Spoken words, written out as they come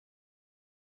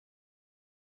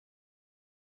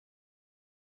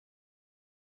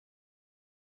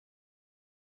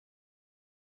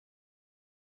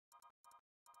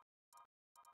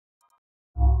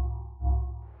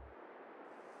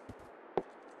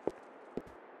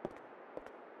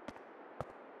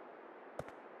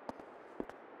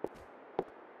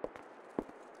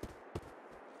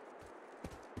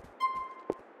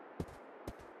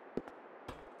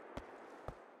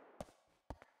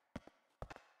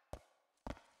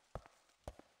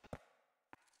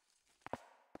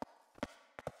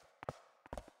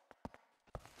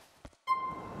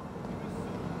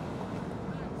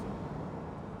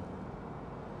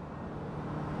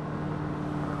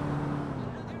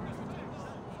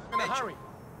hurry.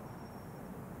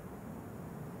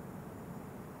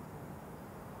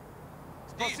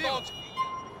 Спасибо.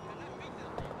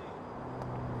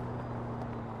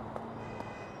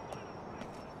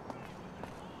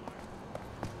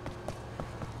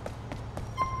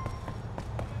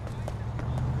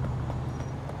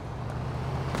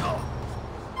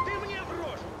 Ты мне в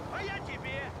рожу, а я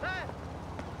тебе, да?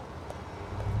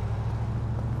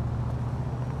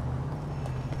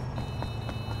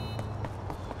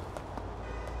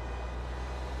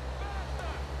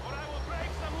 Or I will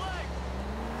break some legs.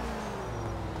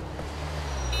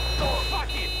 Oh,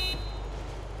 fuck it!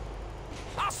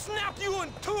 I'll snap you in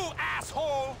two,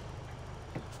 asshole!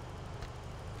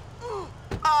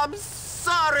 I'm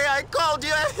sorry I called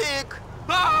you a hick.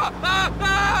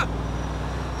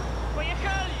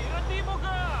 Поехали, ради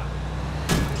бога!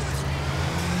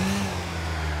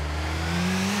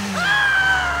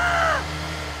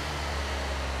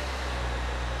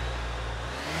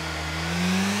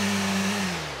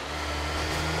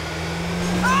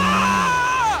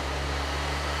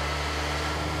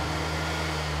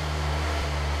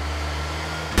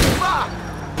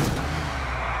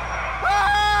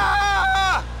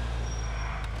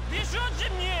 Бежит же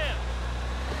мне!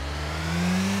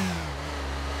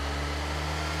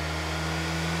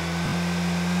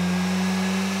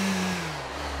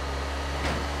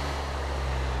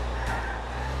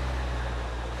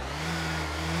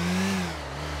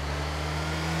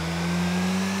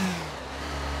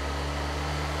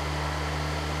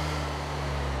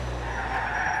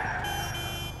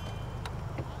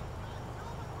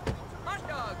 Hot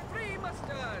dog, free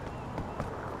mustard.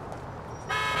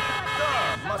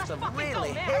 Must have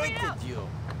really hated you.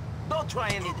 Don't try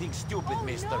anything stupid,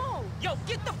 mister. No. Yo,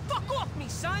 get the fuck off me,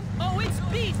 son! Oh, it's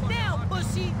beef now,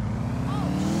 pussy!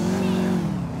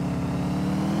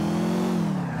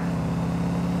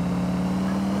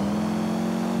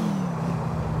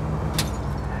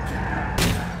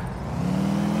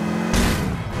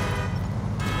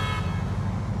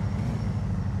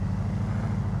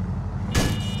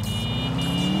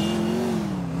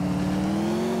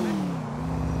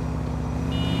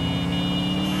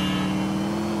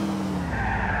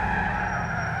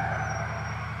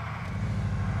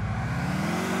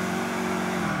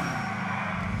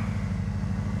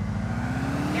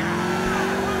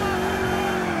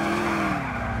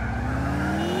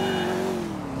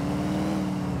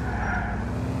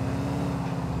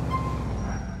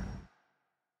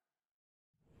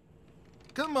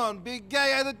 Come on, big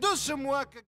guy, either do some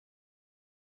work.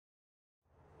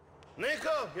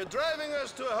 Nico, you're driving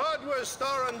us to a hardware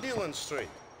store on Dillon Street.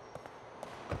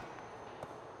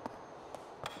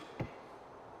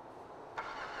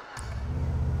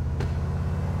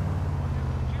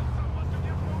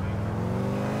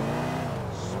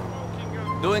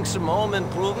 Doing some home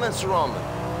improvements, Roman.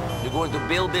 You're going to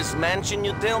build this mansion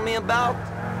you tell me about?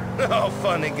 Oh,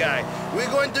 funny guy.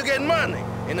 We're going to get money.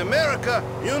 In America,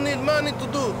 you need money to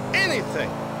do anything.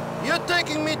 You're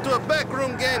taking me to a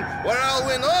backroom game where I'll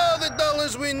win all the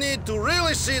dollars we need to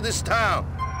really see this town.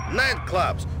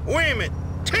 Nightclubs, women,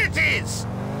 titties!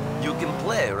 You can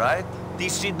play, right? Ti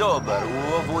si dobar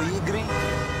u ovoj igri?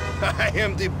 I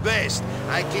am the best.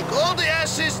 I kick all the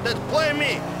asses that play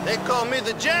me. They call me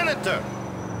the janitor.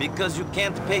 Because you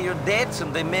can't pay your debts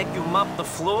and they make you mop the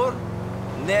floor?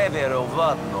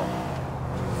 Neverovatno.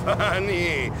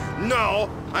 Funny. No,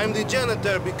 I'm the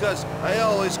janitor because I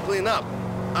always clean up.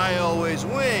 I always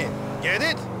win. Get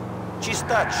it?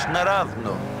 Čistać,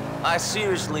 naravno. I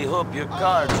seriously hope your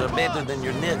cards are better than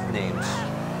your nicknames.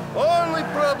 Only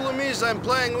problem is I'm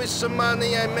playing with some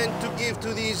money I meant to give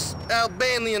to these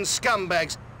Albanian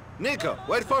scumbags. Nico,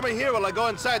 wait for me here while I go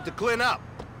inside to clean up.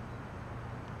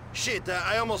 Shit,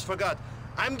 I almost forgot.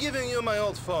 I'm giving you my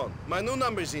old phone. My new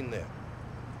number's in there.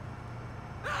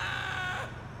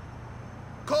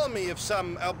 Call me if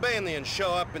some Albanians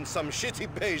show up in some shitty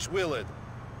beige Willard.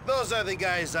 Those are the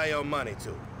guys I owe money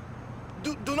to.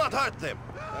 Do not hurt them.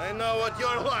 I know what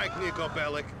you're like, Niko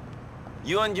Bellic.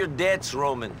 You and your debts,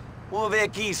 Roman.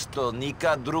 Uvek isto,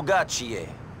 nikad drugačije.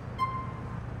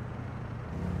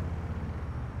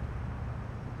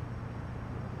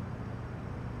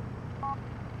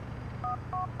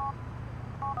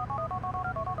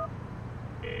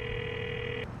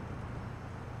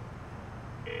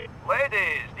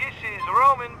 Ladies, this is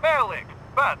Roman Bellic,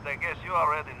 but I guess you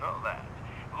already know that.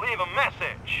 Leave a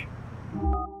message.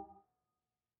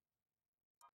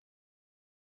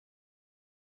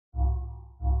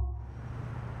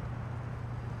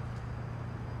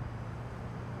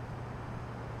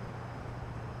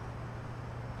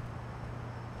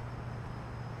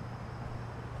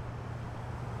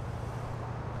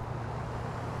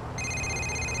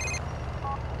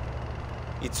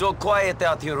 It's so quiet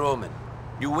out here, Roman.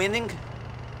 You winning?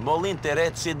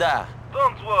 Mol'interezzi da.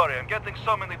 Don't worry, I'm getting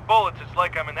so many bullets it's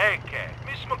like I'm an AK.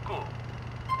 Mismo cool.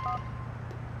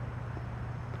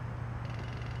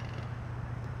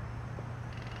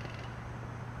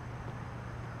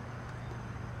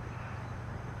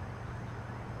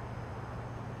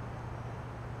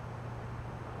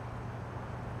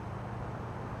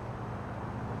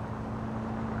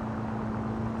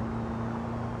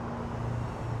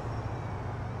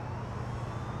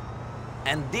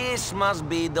 And this must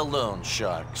be the loan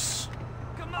sharks.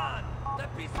 Come on! That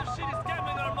piece of shit is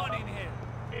gambling our money in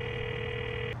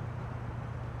here.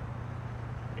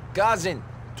 Cousin,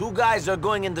 two guys are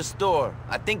going in the store.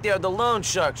 I think they are the loan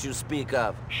sharks you speak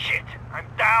of. Shit, I'm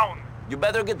down. You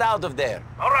better get out of there.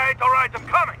 All right, I'm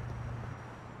coming.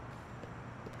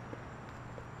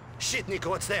 Shit,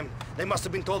 Nico, it's them. They must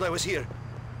have been told I was here.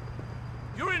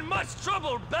 You're in much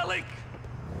trouble, Bellic!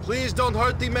 Please don't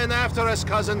hurt the men after us,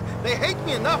 cousin. They hate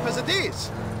me enough as it is.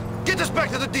 Get us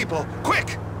back to the depot,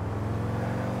 quick!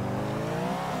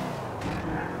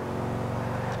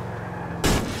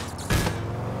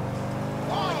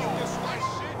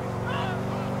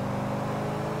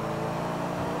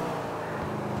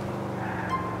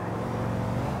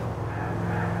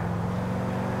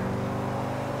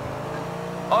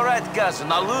 All right,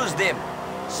 cousin, I'll lose them.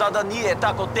 Sada nije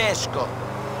tako teško.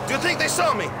 Do you think they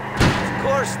saw me? Of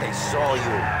course they saw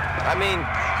you. I mean,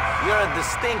 you're a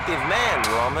distinctive man,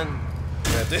 Roman.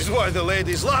 That is why the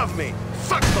ladies love me.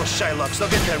 Fuck those Shylocks, they'll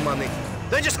get their money.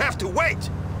 They just have to wait.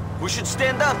 We should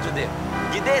stand up to them.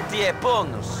 Gideti e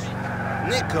ponus.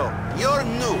 Nico, you're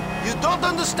new. You don't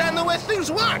understand the way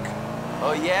things work.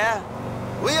 Oh, yeah?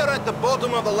 We are at the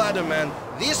bottom of the ladder, man.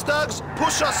 These thugs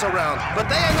push us around, but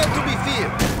they are not to be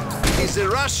feared. It's the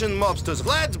Russian mobsters,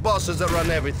 Vlad's bosses that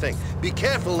run everything. Be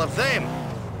careful of them.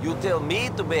 You tell me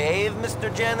to behave, Mr.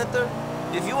 Janitor?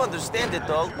 If you understand it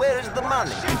all, where is the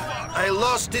money? I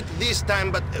lost it this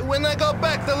time, but when I go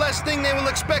back, the last thing they will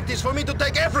expect is for me to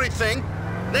take everything.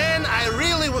 Then I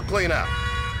really will clean up.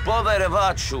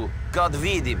 Poverevat ću, kad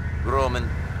vidim, Roman.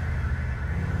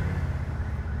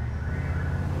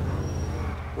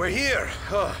 We're here.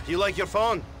 Oh, you like your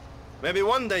phone? Maybe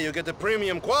one day you get a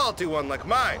premium quality one like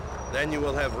mine. Then you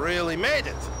will have really made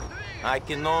it. I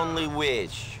can only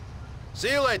wish. See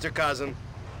you later, cousin.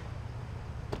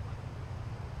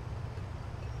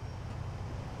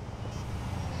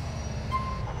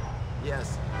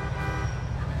 Yes.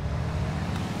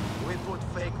 We put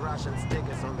fake Russian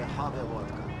stickers on the hobby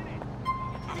vodka.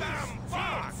 Damn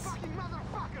fuck! Fucking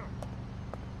motherfucker!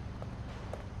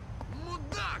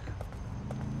 Mudak!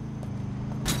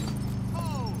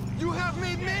 Oh, you have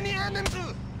made many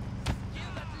enemies!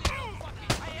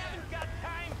 I haven't got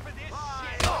time for this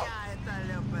shit!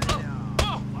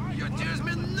 Your tears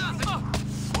mean nothing!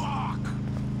 Fuck!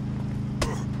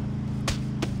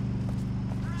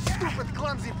 Stupid,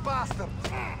 clumsy bastard!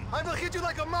 I will hit you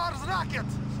like a Mars rocket!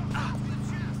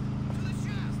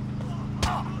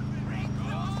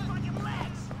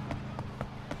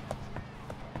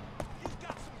 He's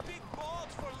got some big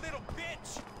balls for a little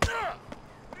bitch!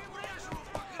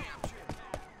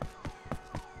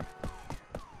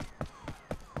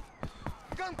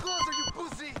 Come closer, you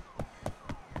pussy!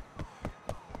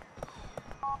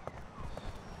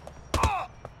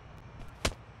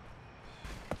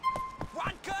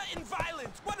 Vodka and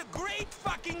violence! What a great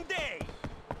fucking day!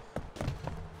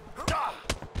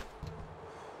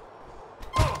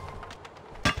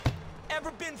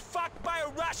 Ever been fucked by a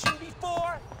Russian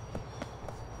before?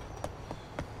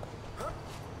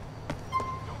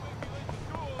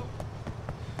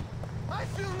 I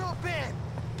feel no pain!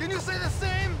 Can you say the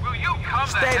same? Will you come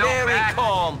Stay very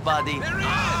calm, buddy.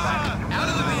 Out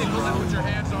of the vehicle and put your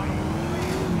hands on him.